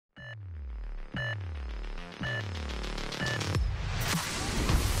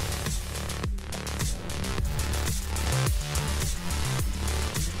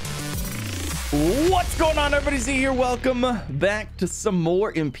What's going on, everybody? Z here. Welcome back to some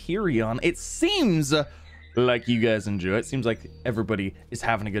more Empyrion. It seems like you guys enjoy it. Seems like everybody is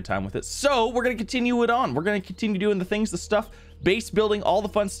having a good time with it. So we're going to continue it on. We're going to continue doing the things, the stuff, base building, all the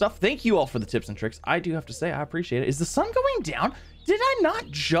fun stuff. Thank you all for the tips and tricks. I do have to say, I appreciate it. Is the sun going down? Did I not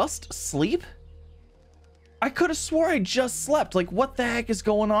just sleep? I could have swore I just slept. Like, what the heck is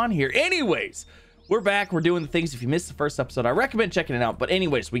going on here? Anyways, we're back. We're doing the things. If you missed the first episode, I recommend checking it out. But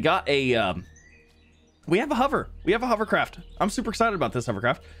anyways, we got a... we have a hover. We have a hovercraft. I'm super excited about this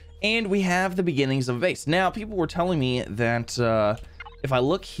hovercraft. And we have the beginnings of a base. Now, people were telling me that if I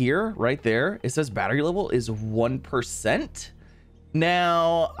look here, right there, it says battery level is 1%.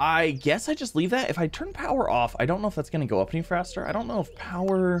 Now, I guess I just leave that. If I turn power off, I don't know if that's going to go up any faster. I don't know if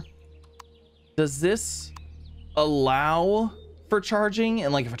power... Does this allow for charging?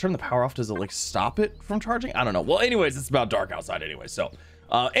 And like, if I turn the power off, does it like stop it from charging? I don't know. Well, anyways, it's about dark outside anyway. So,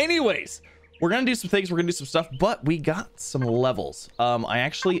 anyways... We're gonna do some things, we're gonna do some stuff, but we got some levels.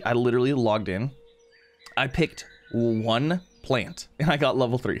 I literally logged in. I picked one plant and I got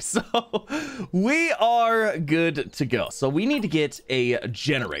level 3. So we are good to go. So we need to get a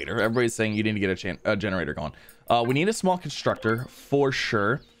generator. Everybody's saying you need to get a generator going. We need a small constructor for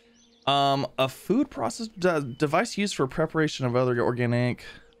sure. A food process device used for preparation of other organic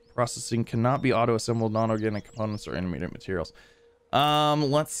processing cannot be auto-assembled non-organic components or intermediate materials.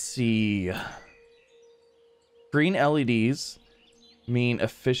 Let's see. Green LEDs mean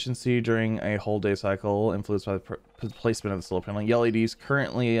efficiency during a whole day cycle influenced by the placement of the solar panel. LEDs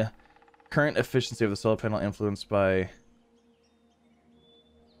current efficiency of the solar panel influenced by...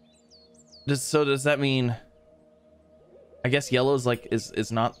 Does that mean... I guess yellow is like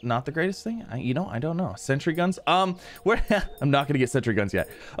is not the greatest thing. I don't know. Sentry guns. I'm not gonna get sentry guns yet.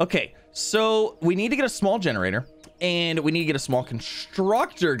 Okay, so we need to get a small generator and we need to get a small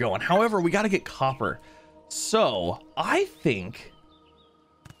constructor going. However, we got to get copper. So I'm thinking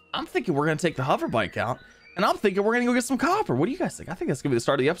we're gonna take the hover bike out, and I'm thinking we're gonna go get some copper. What do you guys think? I think that's gonna be the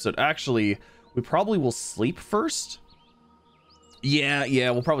start of the episode. Actually, we probably will sleep first. Yeah,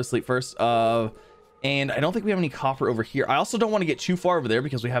 we'll probably sleep first. And I don't think we have any copper over here. I also don't want to get too far over there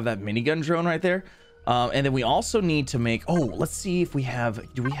because we have that minigun drone right there. And then we also need to make... Oh, let's see if we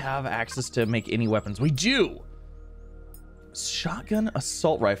have... Do we have access to make any weapons? We do! Shotgun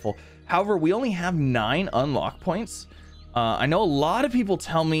assault rifle. However, we only have 9 unlock points. I know a lot of people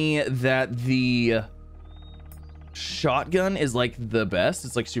tell me that the shotgun is like the best.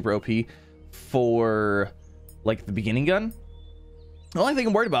 It's like super OP for like the beginning gun. The only thing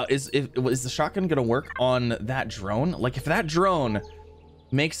I'm worried about is is the shotgun gonna work on that drone? Like, if that drone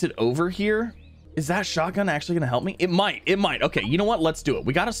makes it over here, is that shotgun actually gonna help me? It might. Okay, you know what? Let's do it.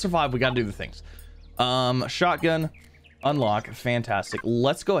 We gotta survive. We gotta do the things. Shotgun unlock. Fantastic.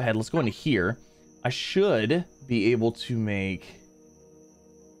 Let's go ahead. Let's go into here. I should be able to make...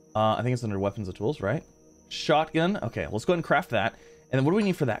 I think it's under weapons and tools, right? Shotgun. Okay, let's go ahead and craft that. And then what do we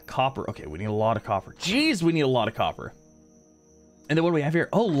need for that? Copper. Okay, we need a lot of copper. Jeez, we need a lot of copper. And then what do we have here?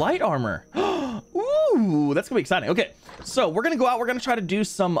 Oh, light armor. Ooh, that's gonna be exciting. Okay, so we're gonna go out. We're gonna try to do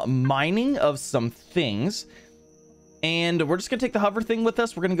some mining of some things. And we're just gonna take the hover thing with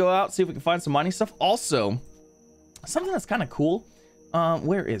us. We're gonna go out, see if we can find some mining stuff. Also, something that's kind of cool.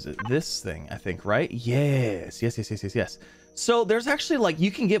 Where is it? This thing, I think, right? Yes. So there's actually, like,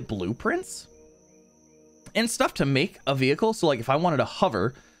 you can get blueprints and stuff to make a vehicle. So, like, if I wanted to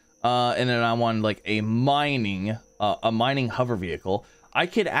hover, and then I wanted, like, a mining hover vehicle, I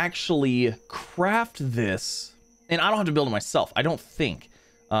could actually craft this, and I don't have to build it myself, I don't think.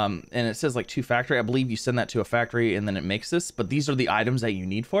 And it says like 2 factory. I believe you send that to a factory and then it makes this, but these are the items that you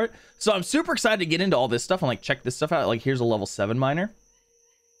need for it. So I'm super excited to get into all this stuff and like check this stuff out. Like, here's a level 7 miner,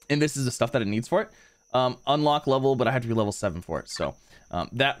 and this is the stuff that it needs for it. Unlock level, but I have to be level 7 for it. So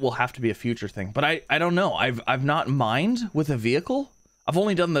that will have to be a future thing. But I don't know. I've not mined with a vehicle. I've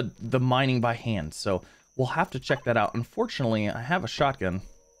only done the mining by hand, so we'll have to check that out. Unfortunately, I have a shotgun,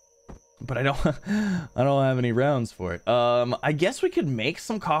 but I don't have any rounds for it. I guess we could make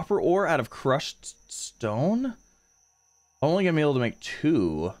some copper ore out of crushed stone. I'm only gonna be able to make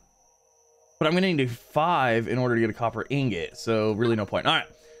 2, but I'm gonna need 5 in order to get a copper ingot, so really no point. All right,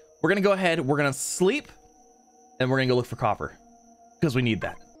 we're gonna go ahead, we're gonna sleep, and we're gonna go look for copper because we need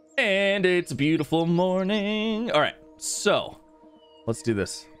that. And it's a beautiful morning. All right, so let's do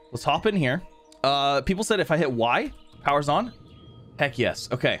this. Let's hop in here. People said if I hit Y, power's on. Heck yes.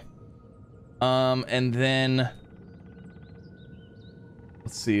 Okay. And then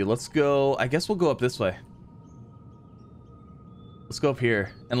let's see. Let's go. I guess we'll go up this way. Let's go up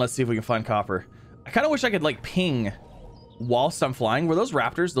here and let's see if we can find copper. I kind of wish I could like ping whilst I'm flying. Were those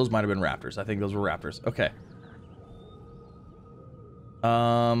raptors? Those might have been raptors. I think those were raptors. Okay.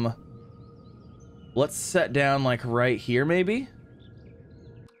 Let's set down like right here, maybe.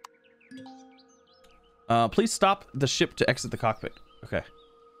 Please stop the ship to exit the cockpit. Okay.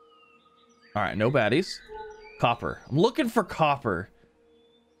 All right, no baddies. Copper. I'm looking for copper.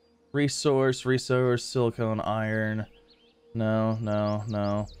 Resource, silicone, iron.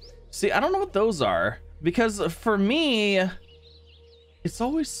 No. See, I don't know what those are, because for me, it's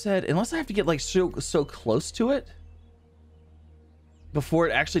always said, unless I have to get like so close to it before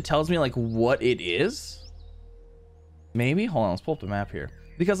it actually tells me like what it is. Maybe. Hold on, let's pull up the map here,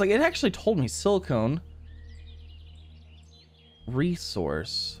 because like it actually told me silicone.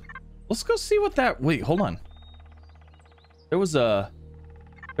 Resource. Let's go see what that. Wait, hold on. There was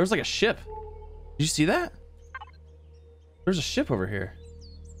like a ship. Did you see that? There's a ship over here.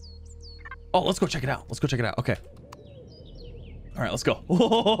 Oh, let's go check it out. Okay. All right, let's go.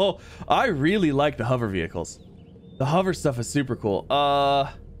 Oh, I really like the hover vehicles. The hover stuff is super cool.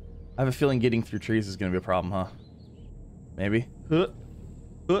 I have a feeling getting through trees is gonna be a problem, huh? Maybe.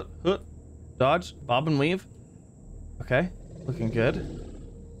 Dodge, bob and weave. Okay. Looking good.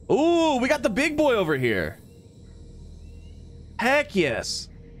 Ooh, we got the big boy over here. Heck yes.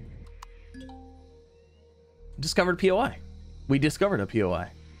 Discovered POI. We discovered a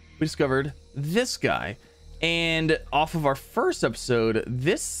POI. We discovered this guy. And off of our first episode,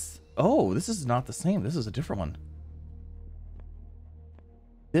 this... Oh, this is not the same. This is a different one.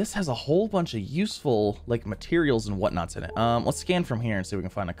 This has a whole bunch of useful like materials and whatnots in it. Let's scan from here and see if we can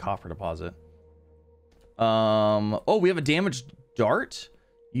find a copper deposit. Oh, we have a damaged dart.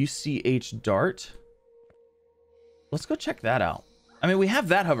 UCH dart. Let's go check that out. I mean, we have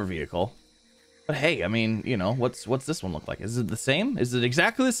that hover vehicle, but hey, I mean, you know, what's this one look like? Is it the same? Is it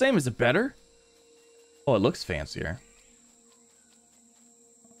exactly the same? Is it better? Oh, it looks fancier.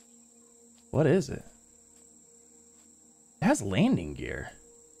 What is it? It has landing gear,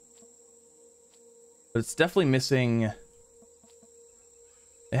 but it's definitely missing.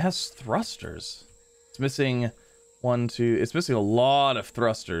 It has thrusters. It's missing one, two. It's missing a lot of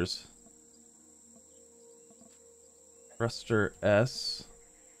thrusters. Thruster S.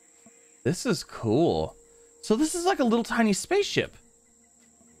 This is cool. So this is like a little tiny spaceship.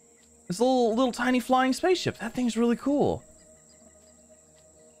 It's a little tiny flying spaceship. That thing's really cool.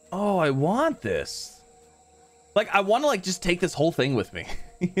 Oh, I want this. Like, I want to like just take this whole thing with me.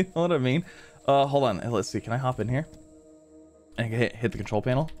 You know what I mean? Hold on. Let's see. Can I hop in here? And hit the control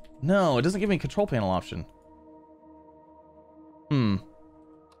panel? No, it doesn't give me a control panel option.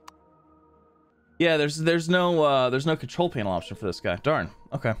 Yeah, there's no control panel option for this guy. Darn.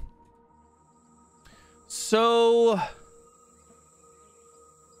 Okay. So,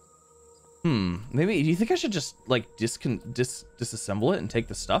 maybe, do you think I should just like disassemble it and take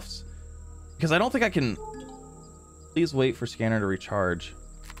the stuffs? Because I don't think I can. Please wait for scanner to recharge.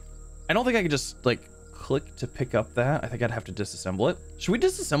 I don't think I could just like click to pick up that. I think I'd have to disassemble it. Should we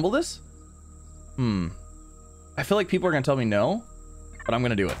disassemble this? I feel like people are gonna tell me no, but I'm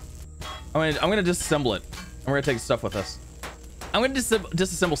gonna do it. I'm gonna disassemble it, and we're gonna take the stuff with us. I'm gonna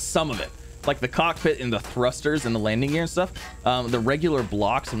disassemble some of it, like the cockpit and the thrusters and the landing gear and stuff. The regular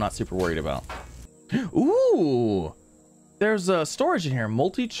blocks I'm not super worried about. Ooh, there's a storage in here.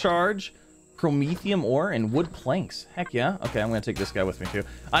 Multi-charge, chromethium ore, and wood planks. Heck yeah. Okay, I'm gonna take this guy with me too.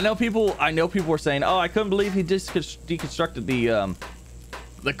 I know people were saying, oh, I couldn't believe he deconstructed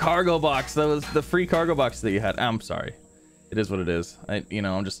the cargo box. That was the free cargo box that you had. I'm sorry. It is what it is.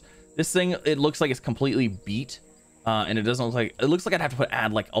 I'm just, this thing, it looks like it's completely beat. And it doesn't look like, it looks like I'd have to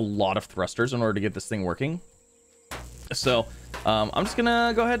add like a lot of thrusters in order to get this thing working. So, I'm just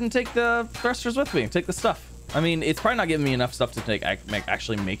gonna go ahead and take the thrusters with me, take the stuff. I mean, it's probably not giving me enough stuff to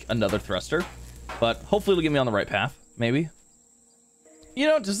actually make another thruster, but hopefully it'll get me on the right path, maybe. You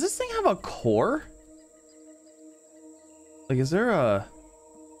know, does this thing have a core? Like, is there a...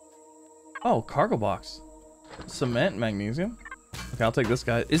 Oh, cargo box. Cement, magnesium. Okay, I'll take this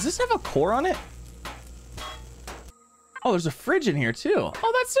guy. Does this have a core on it? Oh, there's a fridge in here too.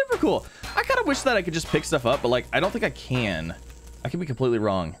 Oh, that's super cool. I kind of wish that I could just pick stuff up, but like, I don't think I can. I could be completely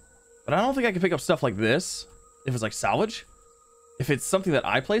wrong, but I don't think I can pick up stuff like this if it's like salvage. If it's something that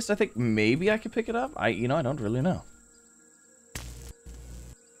I placed, I think maybe I could pick it up. I don't really know.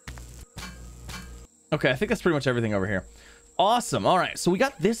 Okay, I think that's pretty much everything over here. Awesome. All right, so we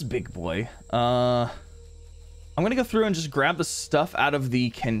got this big boy. I'm gonna go through and just grab the stuff out of the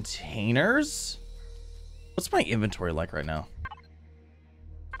containers. What's my inventory like right now?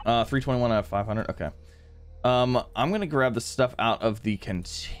 321 out of 500. Okay. I'm gonna grab the stuff out of the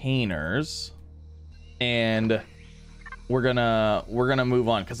containers, and we're gonna move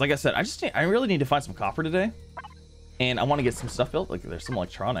on, because like I said, I really need to find some copper today, and I want to get some stuff built. Like there's some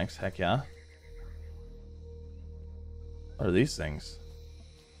electronics. Heck yeah. What are these things?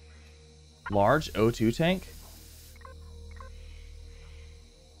 Large O2 tank.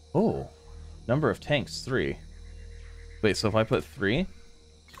 Oh, number of tanks 3. Wait, so if I put 3.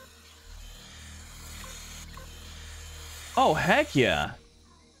 Oh heck yeah.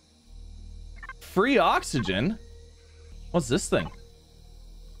 Free oxygen. What's this thing?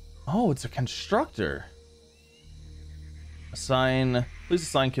 Oh, it's a constructor. Please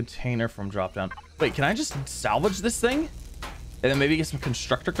assign container from drop down. Wait, can I just salvage this thing? And then maybe get some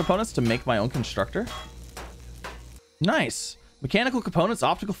constructor components to make my own constructor? Nice. Mechanical components,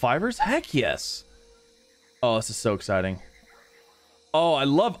 optical fibers? Heck yes. Oh, this is so exciting. Oh, I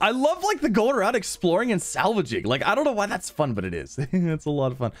love like the going around exploring and salvaging. Like, I don't know why that's fun, but it is. It's a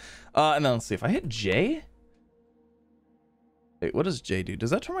lot of fun. And then let's see if I hit J. Wait, what does J do? Does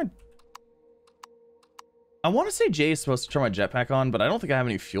that turn my... I want to say J is supposed to turn my jetpack on, but I don't think I have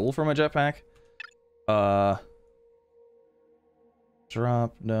any fuel for my jetpack.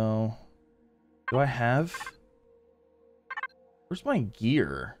 Drop, no. Do I have... Where's my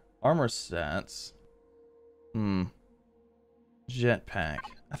gear? Armor stats. Jetpack.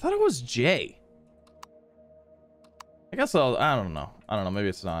 I thought it was J. I guess I don't know. Maybe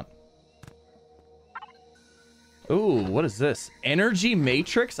it's not. Ooh, what is this? Energy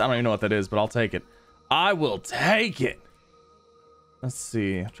matrix? I don't even know what that is, but I'll take it. I will take it. Let's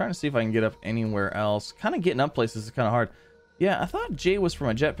see. I'm trying to see if I can get up anywhere else. Kind of getting up places is kind of hard. Yeah, I thought J was for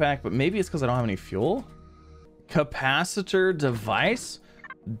my jetpack, but maybe it's because I don't have any fuel. Capacitor device?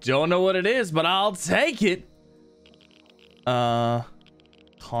 Don't know what it is, but I'll take it.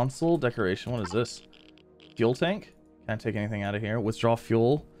 Console decoration. What is this? Fuel tank? Can I take anything out of here? Withdraw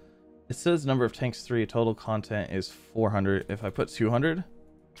fuel. It says number of tanks 3. Total content is 400. If I put 200,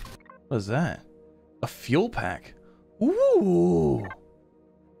 what is that? A fuel pack. Ooh. Is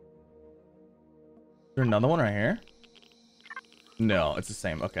there another one right here? No, it's the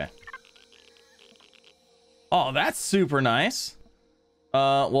same. Okay. Oh, that's super nice.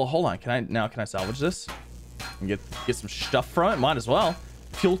 Well, hold on. Can I salvage this and get some stuff from it? Might as well.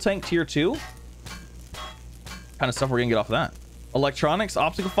 Fuel tank tier 2. Kind of stuff we're gonna get off of that. Electronics,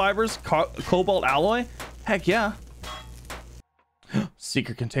 optical fibers, cobalt alloy. Heck yeah.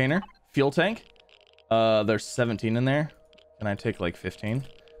 Secret container, fuel tank. There's 17 in there. Can I take like 15?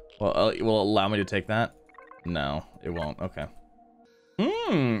 Well, it will allow me to take that. No, it won't. Okay.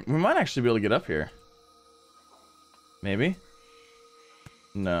 We might actually be able to get up here. Maybe.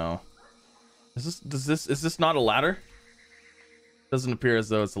 No. Is this not a ladder? Doesn't appear as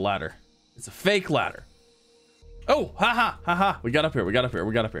though it's a ladder. It's a fake ladder. Oh, haha. We got up here. Is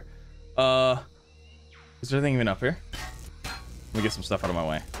there anything even up here? Let me get some stuff out of my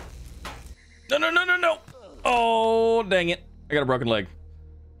way. No. Oh, dang it. I got a broken leg.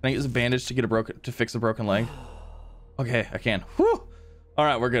 Can I use a bandage to fix a broken leg? Okay, I can. Whew. All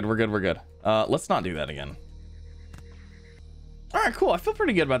right, we're good. Let's not do that again. All right, cool. I feel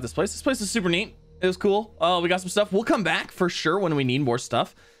pretty good about this place. This place is super neat. It was cool. We got some stuff. We'll come back for sure when we need more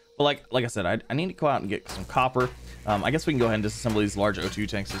stuff. But like I said, I need to go out and get some copper. I guess we can go ahead and disassemble these large O2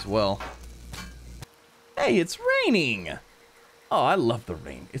 tanks as well. Hey, it's raining. Oh, I love the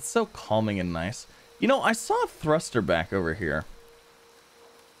rain. It's so calming and nice. You know, I saw a thruster back over here.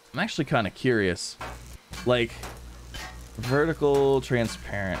 I'm actually kind of curious. Like, vertical,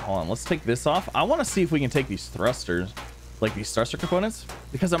 transparent. Hold on, let's take this off. I want to see if we can take these thrusters, like these thruster components,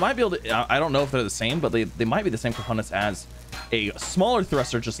 because I might be able to, I don't know if they're the same, but they might be the same components as a smaller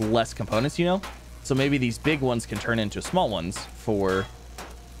thruster, just less components, you know? So maybe these big ones can turn into small ones for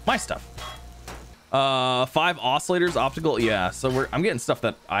my stuff. 5 oscillators, optical. Yeah, so I'm getting stuff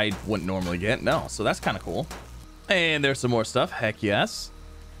that I wouldn't normally get. No, so that's kind of cool. And there's some more stuff. Heck yes.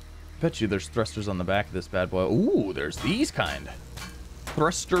 Bet you there's thrusters on the back of this bad boy. Ooh, there's these kind.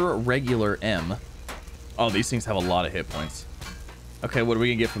 Thruster regular M. Oh, these things have a lot of hit points. Okay, what are we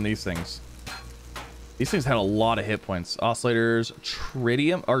gonna get from these things? These things had a lot of hit points. Oscillators,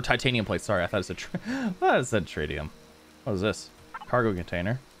 tritium, or titanium plates. Sorry, I thought it said tritium. What is this? Cargo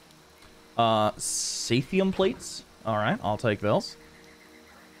container. Sathium plates. All right, I'll take those.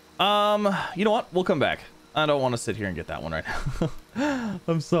 You know what? We'll come back. I don't want to sit here and get that one right now.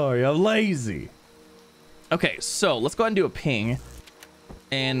 I'm sorry, I'm lazy. Okay, so let's go ahead and do a ping.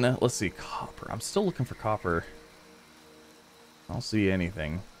 And let's see, copper. I'm still looking for copper. I don't see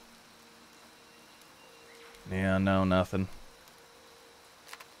anything. Yeah, no, nothing.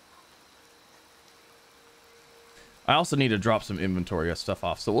 I also need to drop some inventory of stuff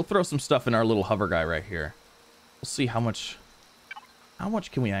off. So we'll throw some stuff in our little hover guy right here. We'll see how much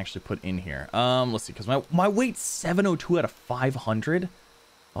can we actually put in here. Let's see, because my weight's 702 out of 500.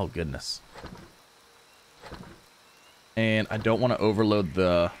 Oh goodness. And I don't want to overload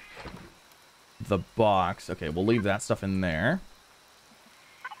the box. Okay, we'll leave that stuff in there.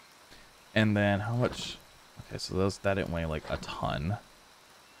 And then how much? Okay, so that didn't weigh like a ton.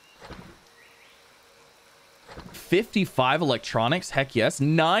 55 electronics, heck yes.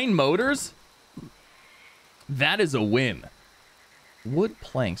 9 motors. That is a win. Wood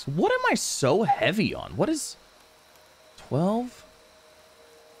planks. What am I so heavy on? What is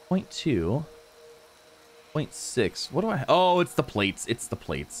 12.2? 0.6. What do I? Oh, it's the plates. It's the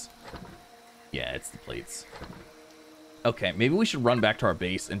plates. Yeah, it's the plates. Okay, maybe we should run back to our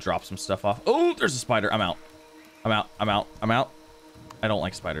base and drop some stuff off. Oh, there's a spider. I'm out. I'm out. I'm out. I'm out. I don't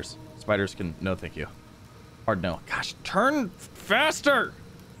like spiders. Spiders can... No, thank you. Hard no. Gosh, turn faster.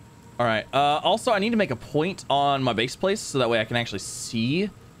 All right. Also, I need to make a point on my base place so that way I can actually see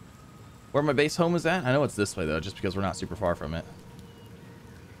where my base home is at. I know it's this way, though, just because we're not super far from it.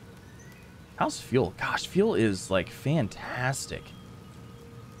 How's fuel? Gosh, fuel is, like, fantastic.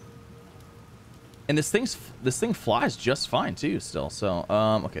 And this thing flies just fine, too, still. So,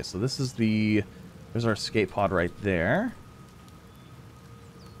 okay, so this is the... There's our escape pod right there.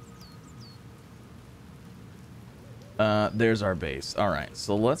 There's our base. All right,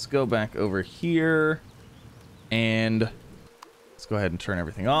 so let's go back over here. And let's go ahead and turn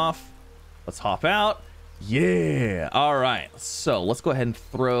everything off. Let's hop out. Yeah. All right, so let's go ahead and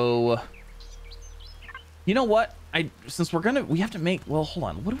throw... You know what? Since we have to make... Well, hold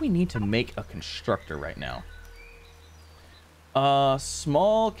on. What do we need to make a constructor right now?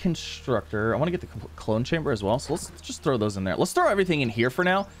 Small constructor. I want to get the clone chamber as well. So let's just throw those in there. Let's throw everything in here for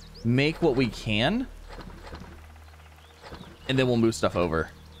now. Make what we can. And then we'll move stuff over.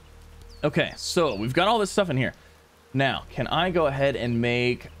 Okay, so we've got all this stuff in here. Now, can I go ahead and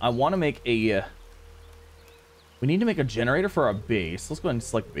make... I want to make a... We need to make a generator for our base. Let's go ahead and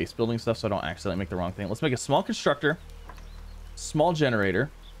select base building stuff so I don't accidentally make the wrong thing. Let's make a small constructor. Small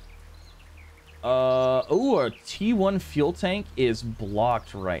generator. Oh, our T1 fuel tank is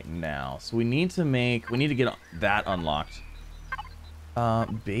blocked right now. So we need to get that unlocked.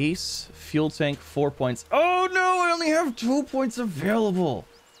 Base, fuel tank, 4 points. Oh no, I only have 2 points available.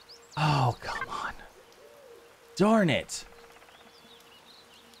 Oh, come on. Darn it.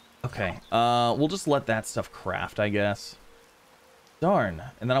 Okay, we'll just let that stuff craft, I guess. Darn.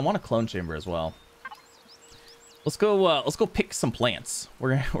 And then I want a clone chamber as well. Let's go pick some plants.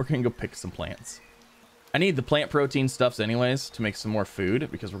 We're gonna go pick some plants. I need the plant protein stuffs anyways to make some more food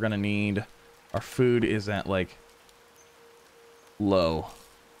because we're gonna need... Our food is at, like, low.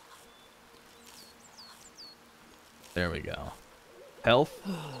 There we go. Health.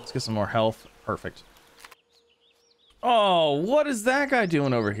 Let's get some more health. Perfect. Oh, what is that guy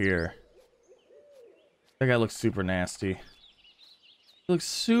doing over here? That guy looks super nasty. He looks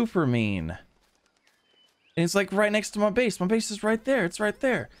super mean. And it's like right next to my base. My base is right there. It's right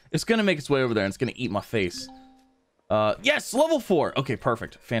there. It's gonna make its way over there and it's gonna eat my face. Yes, level 4. Okay,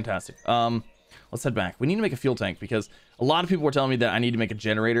 perfect. Fantastic. Let's head back. We need to make a fuel tank because a lot of people were telling me that I need to make a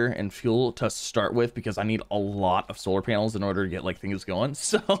generator and fuel to start with because I need a lot of solar panels in order to get like things going.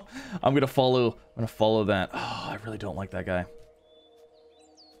 So I'm gonna follow that. Oh, I really don't like that guy.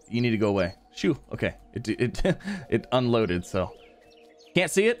 You need to go away. Shoo. Okay. It unloaded, so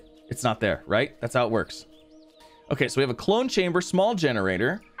can't see it. It's not there, right? That's how it works. Okay, so we have a clone chamber, small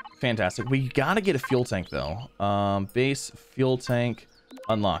generator. Fantastic. We gotta get a fuel tank though. Base fuel tank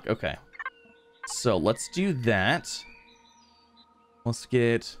unlock. Okay. So let's do that. Let's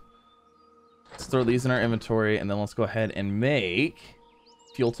throw these in our inventory and then let's go ahead and make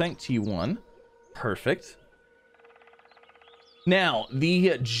fuel tank T1. Perfect. Now,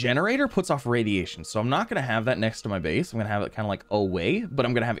 the generator puts off radiation, so I'm not going to have that next to my base. I'm going to have it kind of like away, but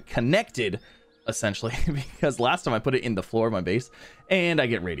I'm going to have it connected, essentially, because last time I put it in the floor of my base, and I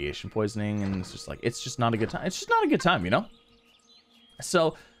get radiation poisoning, and it's just like, it's just not a good time. It's just not a good time, you know?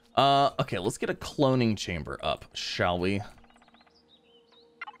 So, okay, let's get a cloning chamber up, shall we?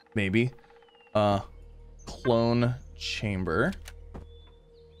 Maybe. Clone chamber.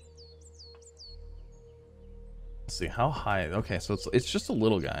 Let's see how high. Okay, so it's just a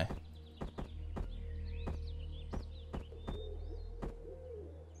little guy.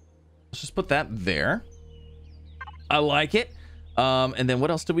 Let's just put that there. I like it. And then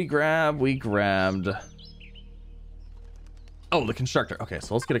what else did we grab? We grabbed... Oh, the constructor. Okay,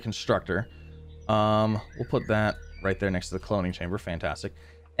 so let's get a constructor. We'll put that right there next to the cloning chamber. Fantastic.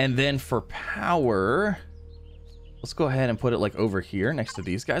 And then for power, let's go ahead and put it like over here next to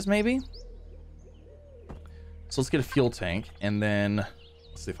these guys, maybe. So let's get a fuel tank, and then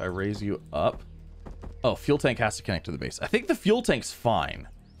let's see if I raise you up. Oh, fuel tank has to connect to the base. I think the fuel tank's fine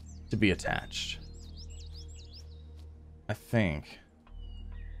to be attached. I think.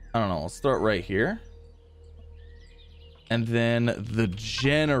 I don't know. Let's throw it right here. And then the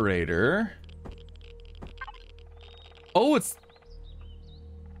generator. Oh, it's...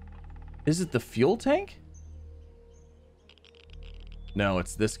 Is it the fuel tank? No,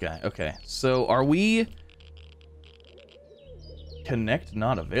 it's this guy. Okay, so are we... Connect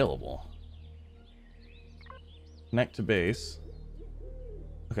not available. Connect to base.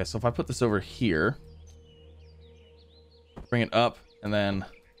 Okay, so if I put this over here, bring it up, and then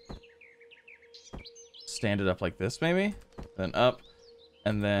stand it up like this, maybe, then up,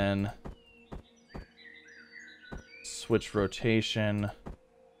 and then switch rotation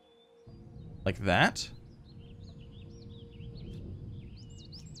like that.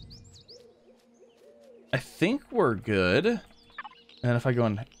 I think we're good. And if I go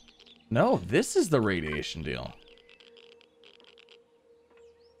in... No, this is the radiation deal.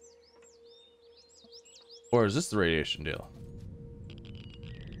 Or is this the radiation deal?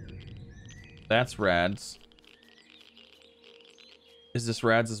 That's rads. Is this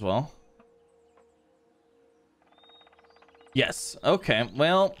rads as well? Yes. Okay.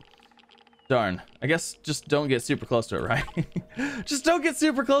 Well, darn. I guess just don't get super close to it, right? Just don't get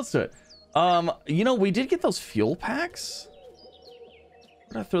super close to it. You know, we did get those fuel packs.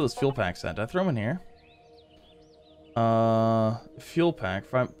 Where did I throw those fuel packs at? Did I throw them in here? Fuel pack,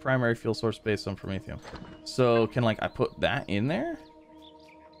 primary fuel source based on Prometheum. So can like I put that in there?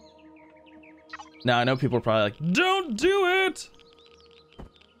 Now I know people are probably like, don't do it.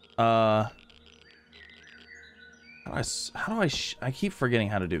 How do I keep forgetting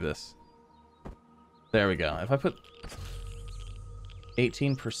how to do this. There we go. If I put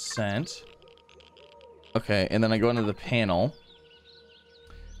 18%. Okay, and then I go into the panel.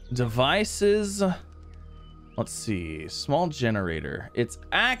 Devices. Let's see. Small generator. It's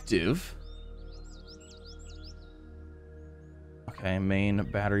active. Okay, main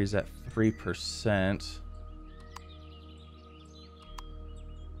battery's at 3%.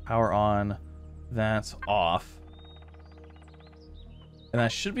 Power on. That's off. And I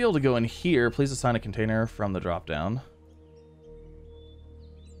should be able to go in here. Please assign a container from the drop down.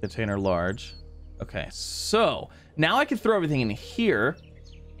 Container large. Okay, so now I can throw everything in here,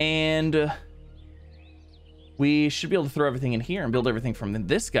 and we should be able to throw everything in here and build everything from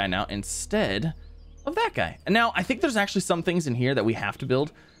this guy now instead of that guy. And now I think there's actually some things in here that we have to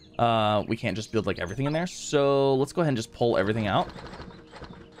build. We can't just build like everything in there. So let's go ahead and just pull everything out,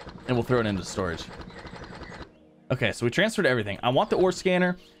 and we'll throw it into storage. Okay, so we transferred everything. I want the ore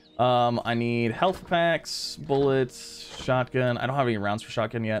scanner. I need health packs, bullets, shotgun. I don't have any rounds for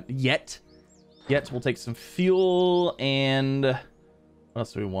shotgun yet. We'll take some fuel, and what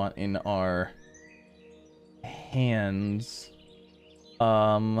else do we want in our hands?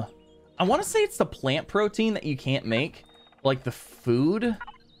 I want to say it's the plant protein that you can't make, like the food. Like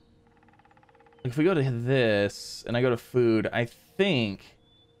if we go to this and I go to food, I think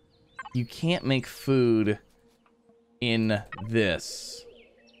you can't make food in this.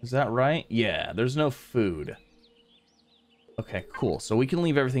 Is that right? Yeah, there's no food. Okay, cool. So we can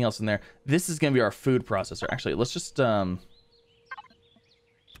leave everything else in there. This is going to be our food processor. Actually, let's just let's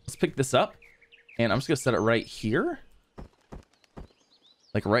pick this up, and I'm just going to set it right here.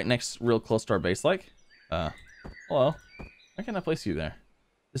 Like right next, real close to our base, like. Hello. Why can't I place you there?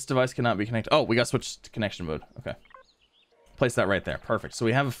 This device cannot be connected. Oh, we got switched to connection mode. Okay. Place that right there. Perfect. So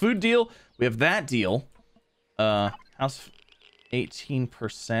we have a food deal. We have that deal. House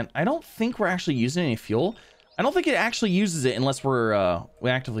 18%. I don't think we're actually using any fuel. I don't think it actually uses it unless we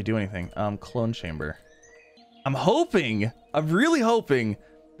actively do anything. Clone chamber. I'm really hoping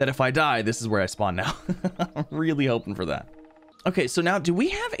that if I die, this is where I spawn now. I'm really hoping for that. Okay, so now do we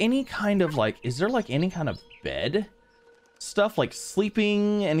have any kind of like, is there like any kind of bed stuff, like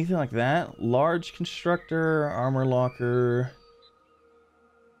sleeping, anything like that? Large constructor, armor locker.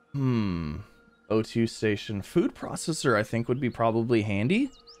 O2 station. Food processor, I think, would be probably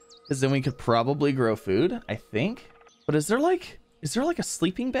handy, because then we could probably grow food, I think. But is there like a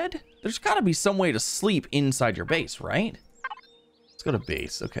sleeping bed? There's got to be some way to sleep inside your base, right? Let's go to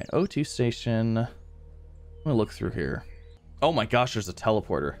base. Okay, O2 station. I'm gonna look through here. Oh my gosh, there's a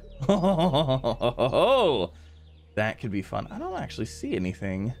teleporter. Oh, that could be fun. I don't actually see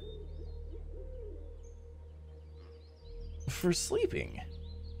anything for sleeping.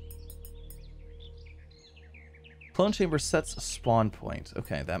 Clone chamber sets a spawn point.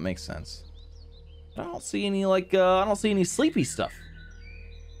 Okay, that makes sense. I don't see any like I don't see any sleepy stuff.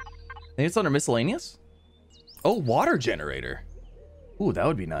 Maybe it's under miscellaneous. Oh, water generator. Ooh, that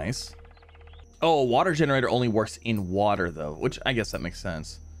would be nice. Oh, water generator only works in water though, which I guess that makes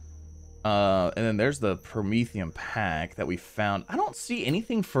sense. And then there's the Prometheum pack that we found. I don't see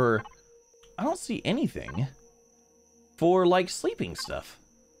anything for like sleeping stuff.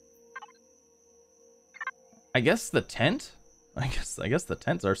 I guess the tent? I guess the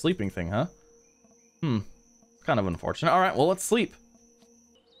tent's our sleeping thing, huh? Kind of unfortunate. All right, well, let's sleep.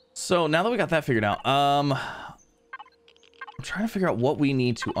 So now that we got that figured out, I'm trying to figure out what we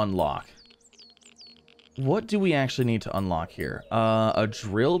need to unlock. What do we actually need to unlock here? A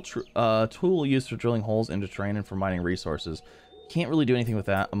drill tool used for drilling holes into terrain and for mining resources. Can't really do anything with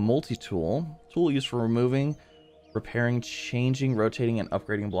that. A multi-tool. Tool used for removing, repairing, changing, rotating, and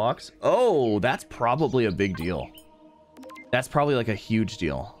upgrading blocks. Oh, that's probably a big deal. That's probably like a huge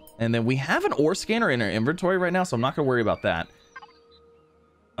deal. And then we have an ore scanner in our inventory right now, so I'm not going to worry about that.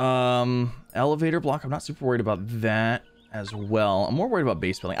 Elevator block. I'm not super worried about that as well. I'm more worried about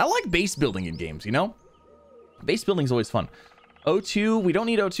base building. I like base building in games, you know? Base building is always fun. O2, we don't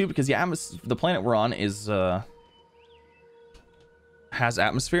need O2 because the planet we're on is has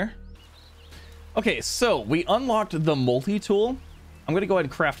atmosphere. Okay, so we unlocked the multi-tool. I'm gonna go ahead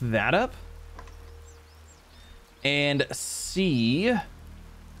and craft that up and see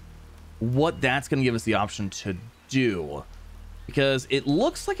what that's gonna give us the option to do, because it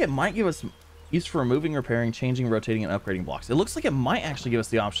looks like it might give us use for removing, repairing, changing, rotating, and upgrading blocks. It looks like it might actually give us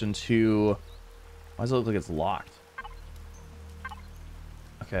the option to... Why does it look like it's locked?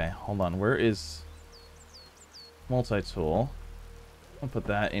 Okay, hold on. Where is multi-tool? I'm gonna put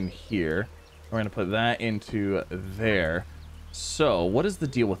that in here. We're gonna put that into there. So, what is the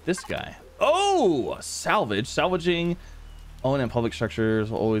deal with this guy? Oh! Salvage. Salvaging own and public structures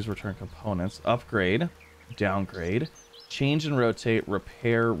will always return components. Upgrade. Downgrade. Change and rotate.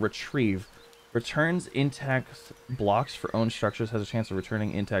 Repair. Retrieve. Returns intact blocks for owned structures. Has a chance of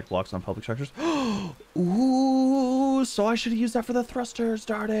returning intact blocks on public structures. Ooh, so I should have used that for the thrusters.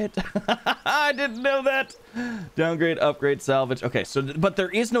 Darn it. I didn't know that. Downgrade, upgrade, salvage. Okay, so, but there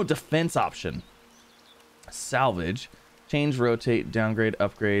is no defense option. Salvage, change, rotate, downgrade,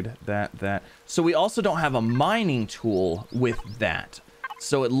 upgrade, that. So we also don't have a mining tool with that.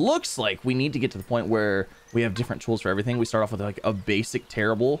 So it looks like we need to get to the point where we have different tools for everything. We start off with like a basic,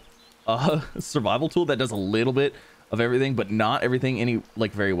 terrible survival tool that does a little bit of everything, but not everything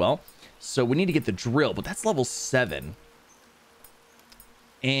very well. So we need to get the drill, but that's level 7.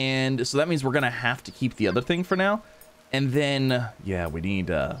 And so that means we're gonna have to keep the other thing for now. And then yeah, we need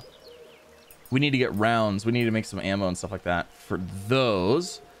to get rounds. We need to make some ammo and stuff like that for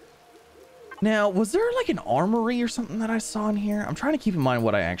those. Now, was there like an armory or something that I saw in here? I'm trying to keep in mind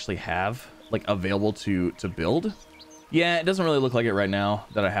what I actually have like available to build. Yeah, it doesn't really look like it right now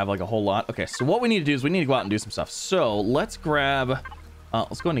that I have like a whole lot. Okay, so what we need to do is we need to go out and do some stuff. So let's grab,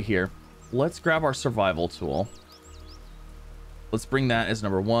 let's go into here. Let's grab our survival tool. Let's bring that as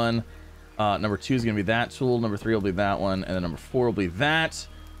number 1. Number 2 is going to be that tool. Number 3 will be that one. And then number 4 will be that.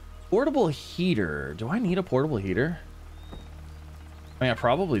 Portable heater. Do I need a portable heater? I mean, I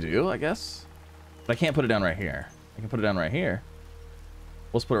probably do, I guess. But I can't put it down right here. I can put it down right here.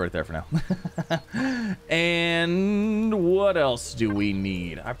 Let's put it right there for now. And what else do we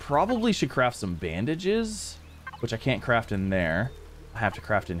need? I probably should craft some bandages, which I can't craft in there. I have to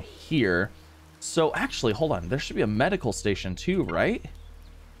craft in here. So actually, hold on. There should be a medical station too, right?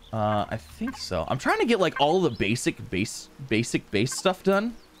 I think so. I'm trying to get like all the basic base stuff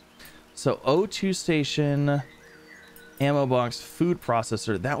done. So O2 station, ammo box, food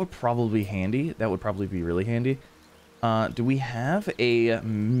processor. That would probably be handy. That would probably be really handy. Do we have a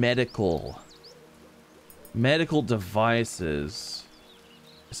medical devices?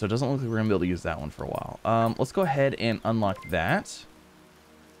 So it doesn't look like we're gonna be able to use that one for a while. Let's go ahead and unlock that.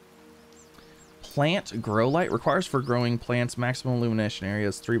 Plant grow light requires for growing plants maximum illumination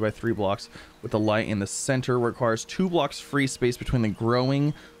areas 3x3 blocks with a light in the center. Requires 2 blocks free space between the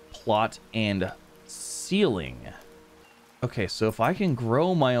growing plot and ceiling. Okay, so if I can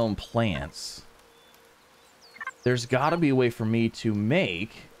grow my own plants, there's got to be a way for me to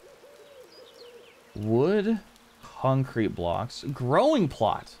make wood, concrete blocks, growing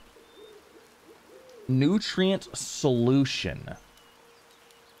plot, nutrient solution,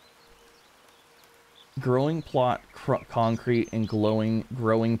 growing plot, concrete, and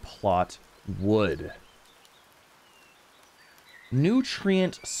growing plot, wood.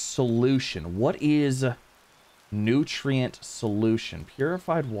 Nutrient solution. What is nutrient solution?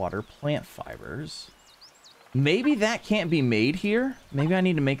 Purified water, plant fibers. Maybe that can't be made here. Maybe I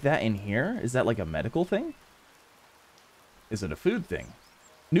need to make that in here. Is that like a medical thing? Is it a food thing?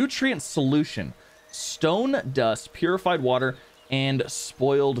 Nutrient solution. Stone dust, purified water, and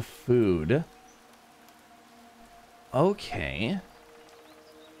spoiled food. Okay.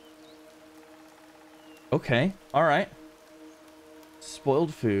 Okay. All right.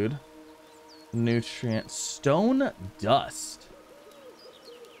 Spoiled food. Nutrient. Stone dust.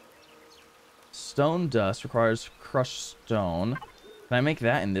 Stone dust requires crushed stone. Can I make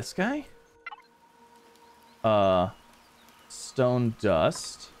that in this guy? Stone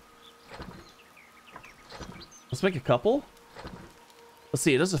dust. Let's make a couple. Let's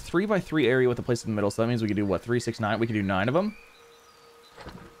see. It does a 3x3 area with a place in the middle. So that means we could do what? 3, 6, 9. We could do 9 of them.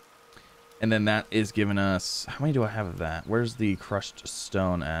 And then that is giving us... How many do I have of that? Where's the crushed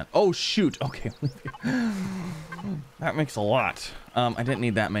stone at? Oh, shoot. Okay. That makes a lot. I didn't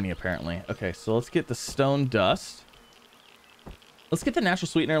need that many, apparently. Okay, so let's get the stone dust. Let's get the natural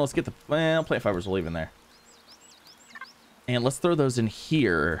sweetener. Let's get the... Well, plant fibers we'll leave in there. And let's throw those in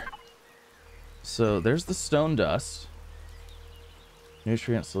here. So there's the stone dust.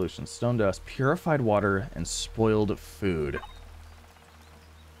 Nutrient solution. Stone dust. Purified water and spoiled food.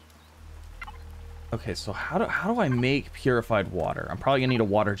 Okay, so how do I make purified water? I'm probably gonna need a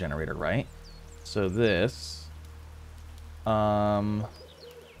water generator, right? So this, is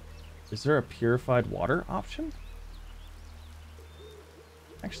there a purified water option?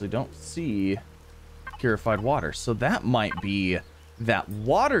 Actually, don't see purified water. So that might be that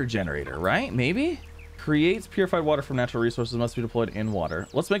water generator, right? Maybe? Creates purified water from natural resources, must be deployed in water.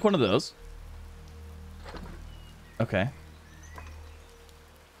 Let's make one of those. Okay.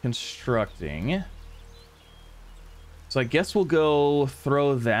 Constructing. So I guess we'll go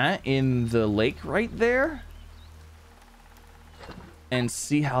throw that in the lake right there and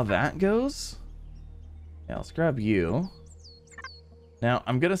see how that goes. Yeah, let's grab you. Now,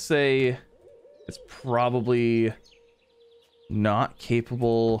 I'm going to say it's probably not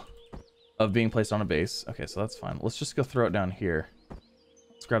capable of being placed on a base. Okay, so that's fine. Let's just go throw it down here.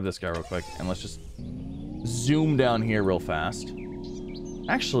 Let's grab this guy real quick and let's just zoom down here real fast.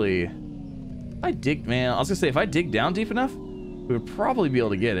 Actually... I dig, man, I was gonna say, if I dig down deep enough, we would probably be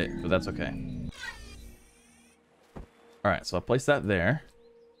able to get it, but that's okay. All right, so I'll place that there.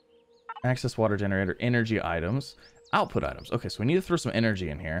 Access water generator, energy items, output items. Okay, so we need to throw some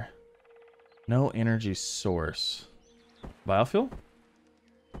energy in here. No energy source. Biofuel?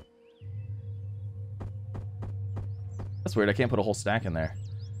 That's weird, I can't put a whole stack in there.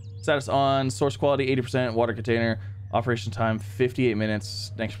 Status on, source quality 80%, water container. Operation time 58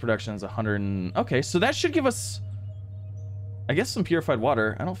 minutes. Next production is 100. Okay, so that should give us, I guess, some purified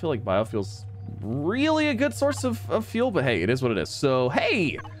water. I don't feel like biofuel's really a good source of fuel, but hey, it is what it is. So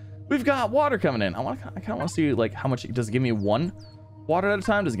hey, we've got water coming in. I kind of want to see like how much. Does it give me 1 water at a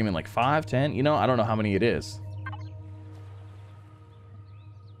time? Does it give me like 5, 10? You know, I don't know how many it is.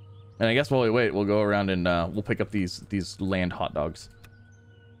 And I guess while we wait, we'll go around and we'll pick up these land hot dogs.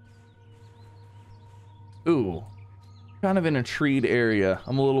 Ooh. Kind of in a treed area.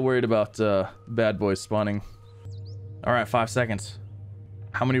 I'm a little worried about bad boys spawning. All right, 5 seconds.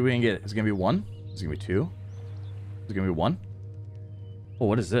 How many are we gonna get? Is it gonna be 1? Is it gonna be 2? Is it gonna be 1? Oh,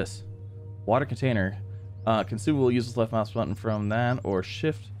 what is this? Water container. Consumable, uses left mouse button from that or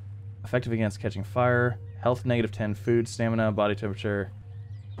shift. Effective against catching fire. Health -10. Food, stamina, body temperature.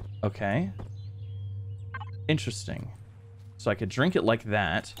 Okay. Interesting. So I could drink it like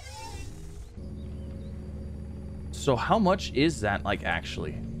that. So how much is that, like,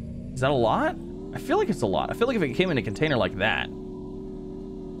 actually? Is that a lot? I feel like it's a lot. I feel like if it came in a container like that...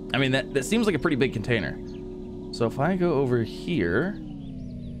 I mean, that seems like a pretty big container. So if I go over here...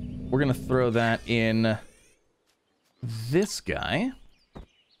 We're going to throw that in... this guy.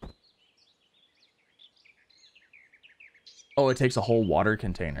 Oh, it takes a whole water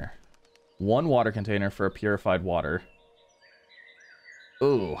container. 1 water container for a purified water.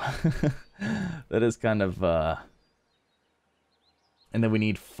 Ooh. That is kind of... And then we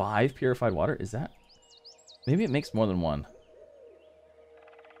need 5 purified water. Is that? Maybe it makes more than 1.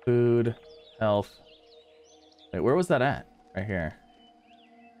 Food, health. Wait, where was that at? Right here.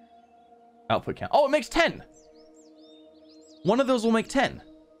 Output count. Oh, it makes 10. One of those will make 10.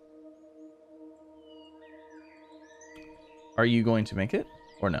 Are you going to make it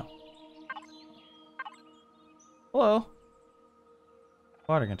or no? Hello.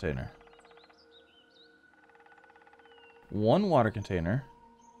 Water container. 1 water container.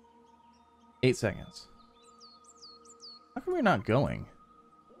 8 seconds. How come we're not going?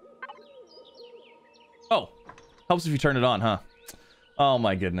 Oh, helps if you turn it on, huh? Oh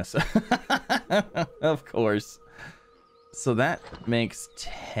my goodness. Of course. So that makes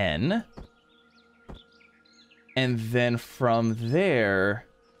 10. And then from there,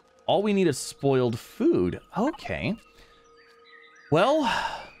 All we need is spoiled food. Okay. Well,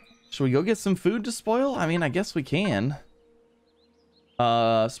 should we go get some food to spoil? I mean, I guess we can.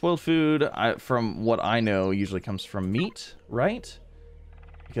 Spoiled food, from what I know, usually comes from meat, right?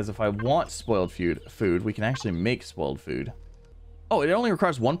 Because if I want spoiled food, we can actually make spoiled food. Oh, it only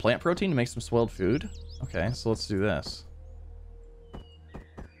requires 1 plant protein to make some spoiled food? Okay, so let's do this.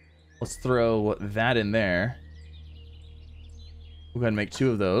 Let's throw that in there. We'll go ahead and make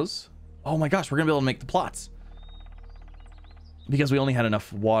 2 of those. Oh my gosh, we're gonna be able to make the plots. Because we only had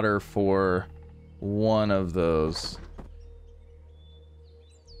enough water for 1 of those.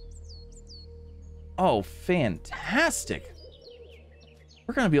 Oh, fantastic.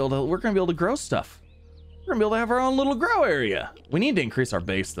 We're gonna be able to grow stuff. We're gonna be able to have our own little grow area. We need to increase our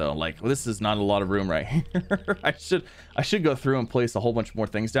base though. Like, this is not a lot of room right here. I should go through and place a whole bunch more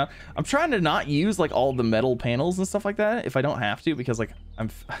things down. I'm trying to not use like all the metal panels and stuff like that if I don't have to, because like I'm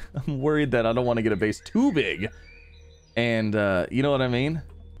worried that I don't want to get a base too big. And you know what I mean?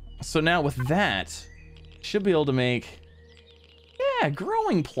 So now with that, should be able to make, yeah,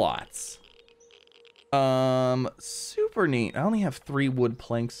 growing plots. Super neat. I only have 3 wood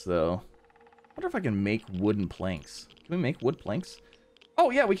planks though. I wonder if I can make wooden planks. Can we make wood planks?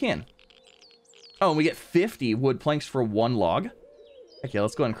 Oh yeah, we can. Oh, and we get 50 wood planks for 1 log. Okay,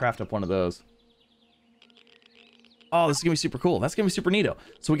 let's go ahead and craft up one of those. Oh, this is gonna be super cool. That's gonna be super neato.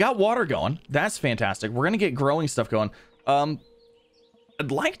 So we got water going. That's fantastic. We're gonna get growing stuff going. I'd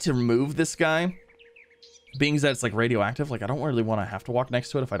like to remove this guy, being that it's like radioactive. Like, I don't really want to have to walk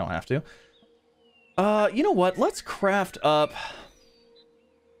next to it if I don't have to. You know what? Let's craft up.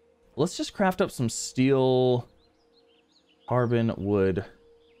 Let's just craft up some steel, carbon, wood.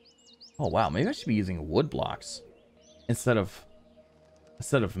 Oh wow, maybe I should be using wood blocks instead of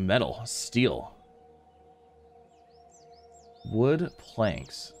metal. Steel. Wood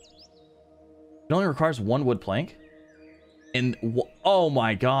planks. It only requires 1 wood plank. And oh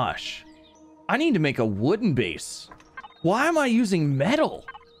my gosh, I need to make a wooden base. Why am I using metal?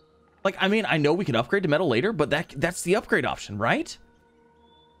 Like, I mean, I know we could upgrade to metal later, but that's the upgrade option, right?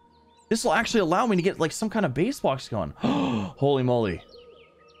 This will actually allow me to get like some kind of base blocks going. Holy moly.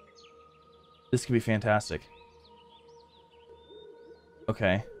 This could be fantastic.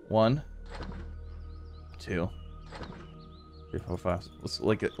 Okay, 1, 2, 3, 4, 5.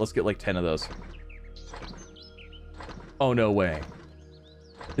 Let's get like 10 of those. Oh no way.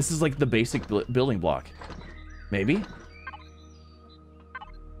 This is like the basic building block. Maybe?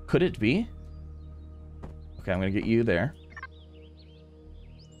 Could it be? Okay, I'm gonna get you there.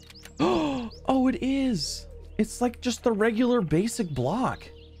 Oh, it is. It's like just the regular basic block.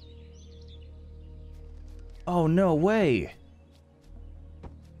 Oh, no way.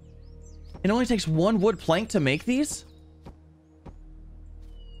 It only takes 1 wood plank to make these?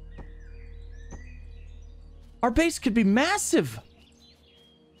 Our base could be massive.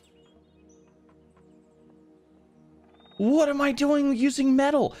 What am I doing using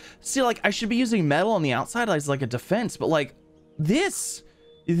metal? See, like, I should be using metal on the outside as like a defense, but like this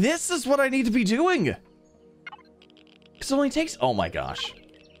is what I need to be doing. Because it only takes, oh my gosh.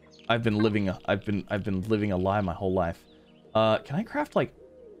 I've been living a lie my whole life. Can I craft like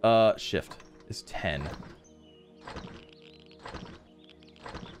shift is 10.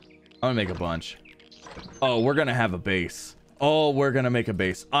 I'm gonna make a bunch. Oh, we're gonna have a base. Oh, we're gonna make a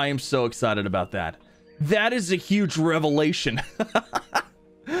base. I am so excited about that. That is a huge revelation.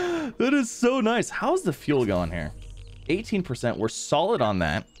 That is so nice. How's the fuel going here? 18%. We're solid on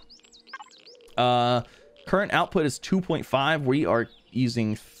that. Current output is 2.5. We are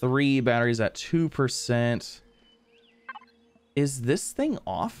using 3 batteries at 2%. Is this thing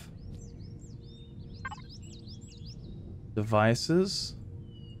off? Devices.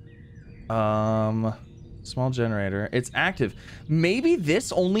 Small generator. It's active. Maybe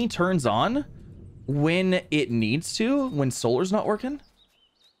this only turns on when it needs to, when solar's not working.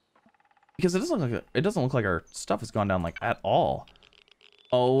 Because it doesn't look like our stuff has gone down like at all.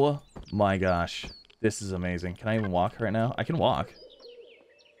 Oh my gosh. This is amazing. Can I even walk right now? I can walk.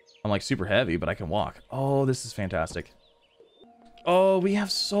 I'm like super heavy, but I can walk. Oh, this is fantastic. Oh, we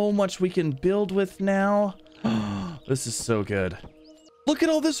have so much we can build with now. This is so good. Look at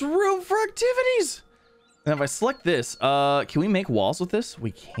all this room for activities. And if I select this, can we make walls with this?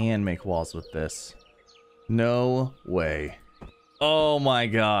 We can make walls with this. No way. Oh my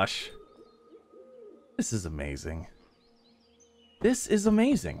gosh. This is amazing. This is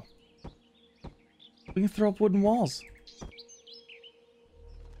amazing. We can throw up wooden walls.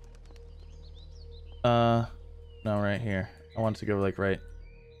 No, right here. I want it to go like right.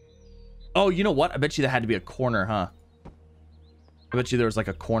 Oh, you know what? I bet you that had to be a corner, huh? I bet you there was like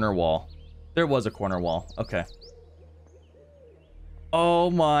a corner wall. There was a corner wall. Okay. Oh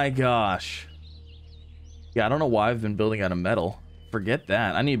my gosh. Yeah, I don't know why I've been building out of metal. Forget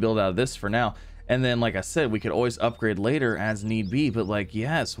that. I need to build out of this for now. And then, like I said, we could always upgrade later as need be. But like,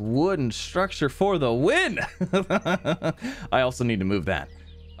 yes, wooden structure for the win. I also need to move that.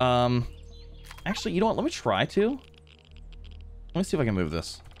 Actually, you know what? Let me try to. Let me see if I can move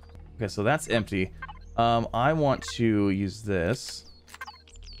this. Okay, so that's empty. I want to use this.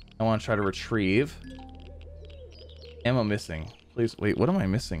 I want to try to retrieve. Ammo missing. Please, wait, what am I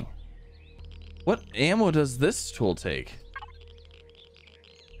missing? What ammo does this tool take?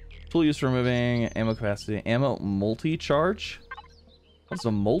 Tool used for removing ammo capacity. Ammo multi-charge? What's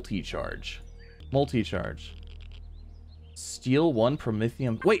a multi-charge? Multi-charge. Steel 1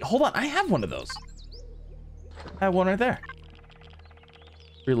 promethium. Wait, hold on. I have one of those. I have one right there.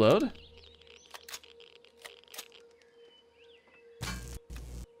 Reload.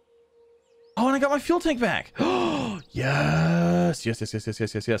 Oh, and I got my fuel tank back. Oh, yes.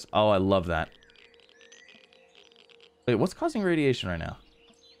 Yes. Oh, I love that. Wait, what's causing radiation right now?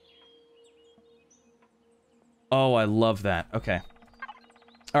 Oh, I love that. Okay.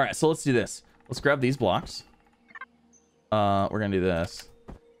 All right, so let's do this. Let's grab these blocks. We're gonna do this.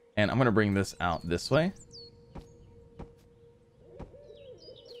 And I'm gonna bring this out this way.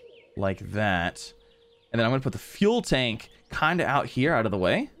 Like that. And then I'm gonna put the fuel tank kind of out here, out of the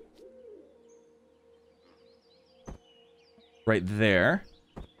way. Right there.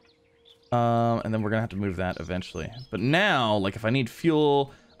 And then we're gonna have to move that eventually. But now, like if I need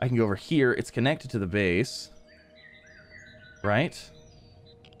fuel, I can go over here. It's connected to the base. Right?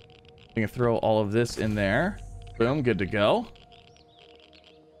 We can throw all of this in there. Boom, good to go.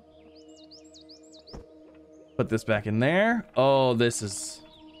 Put this back in there. Oh, this is...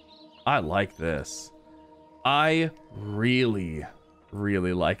 I like this. I really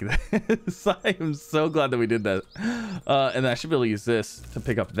like this. I am so glad that we did that. And I should be able to use this to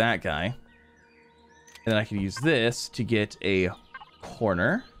pick up that guy. And then I can use this to get a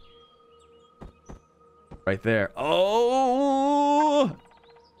corner. Right there. Oh!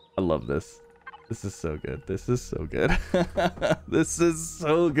 I love this. This is so good. This is so good. This is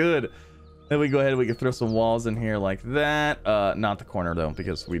so good. Then we go ahead and we can throw some walls in here like that. Not the corner though,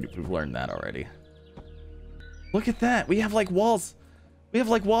 because we've learned that already. Look at that. We have like walls. We have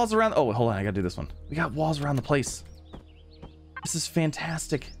like walls around. Oh, hold on. I gotta do this one. We got walls around the place. This is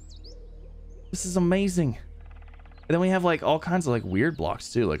fantastic. This is amazing. And then we have like all kinds of like weird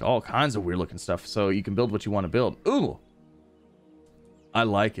blocks too, like all kinds of weird looking stuff. So you can build what you want to build. Ooh, I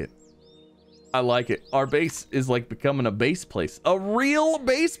like it. I like it. Our base is like becoming a base place, a real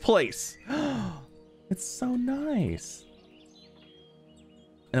base place. It's so nice.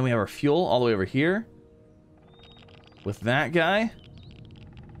 And then we have our fuel all the way over here with that guy.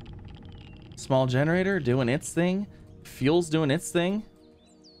 Small generator doing its thing. Fuel's doing its thing.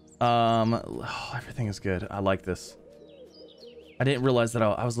 Everything is good. I like this. I didn't realize that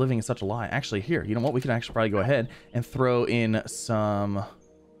I was living in such a lie. Actually, here, you know what? We can actually probably go ahead and throw in some...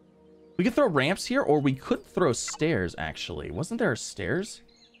 We could throw ramps here, or we could throw stairs, actually. Wasn't there stairs?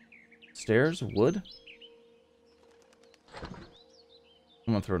 Stairs? Wood?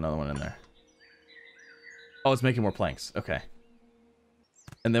 I'm gonna throw another one in there. Oh, it's making more planks. Okay.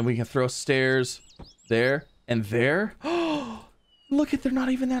 And then we can throw stairs there and there. Oh, look at, they're not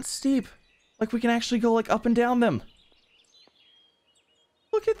even that steep. Like we can actually go like up and down them.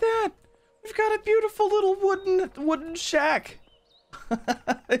 Look at that. We've got a beautiful little wooden shack.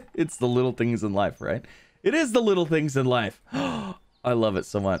 It's the little things in life, right? It is the little things in life. I love it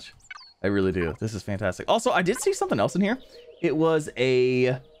so much. I really do. This is fantastic. Also, I did see something else in here. It was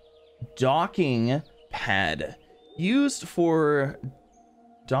a docking pad used for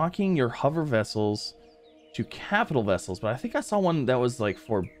docking your hover vessels to capital vessels, but I think I saw one that was like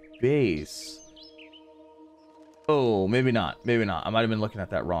for base. Oh, maybe not. Maybe not. I might have been looking at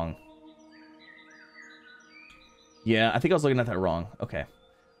that wrong. Yeah, I think I was looking at that wrong. Okay.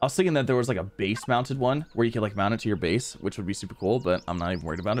 I was thinking that there was like a base mounted one where you could like mount it to your base, which would be super cool, but I'm not even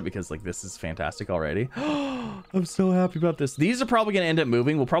worried about it because like this is fantastic already. I'm so happy about this. These are probably going to end up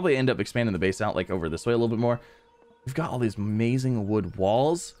moving. We'll probably end up expanding the base out like over this way a little bit more. We've got all these amazing wood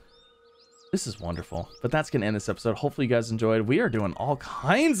walls. This is wonderful, but that's going to end this episode. Hopefully you guys enjoyed. We are doing all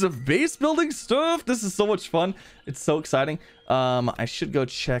kinds of base building stuff. This is so much fun. It's so exciting. I should go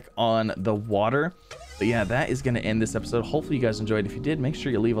check on the water. But yeah, that is going to end this episode. Hopefully you guys enjoyed. If you did, make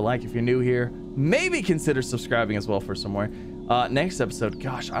sure you leave a like. If you're new here, maybe consider subscribing as well for some more. Next episode,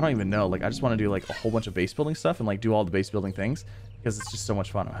 gosh, I don't even know. Like, I just want to do like a whole bunch of base building stuff and like do all the base building things because it's just so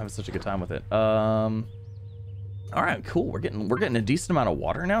much fun. I'm having such a good time with it. All right, cool. We're getting a decent amount of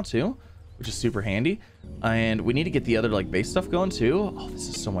water now too, which is super handy. And we need to get the other like base stuff going too. Oh, this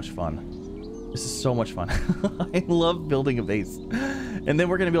is so much fun. This is so much fun. I love building a base. And then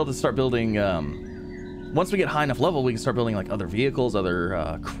we're gonna be able to start building. Once we get high enough level, we can start building like other vehicles,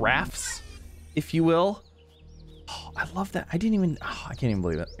 other crafts, if you will. Oh, I love that. I can't even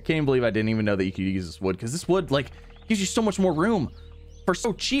believe it. I can't even believe I didn't even know that you could use this wood, because this wood like gives you so much more room for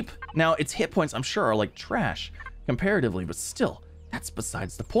so cheap. Now its hit points, I'm sure, are like trash comparatively, but still, that's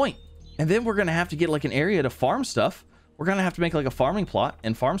besides the point. And then we're gonna have to get like an area to farm stuff. We're gonna have to make like a farming plot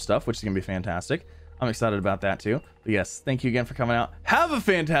and farm stuff, which is gonna be fantastic. I'm excited about that too. But yes, thank you again for coming out. Have a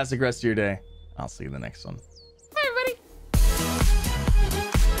fantastic rest of your day. I'll see you in the next one.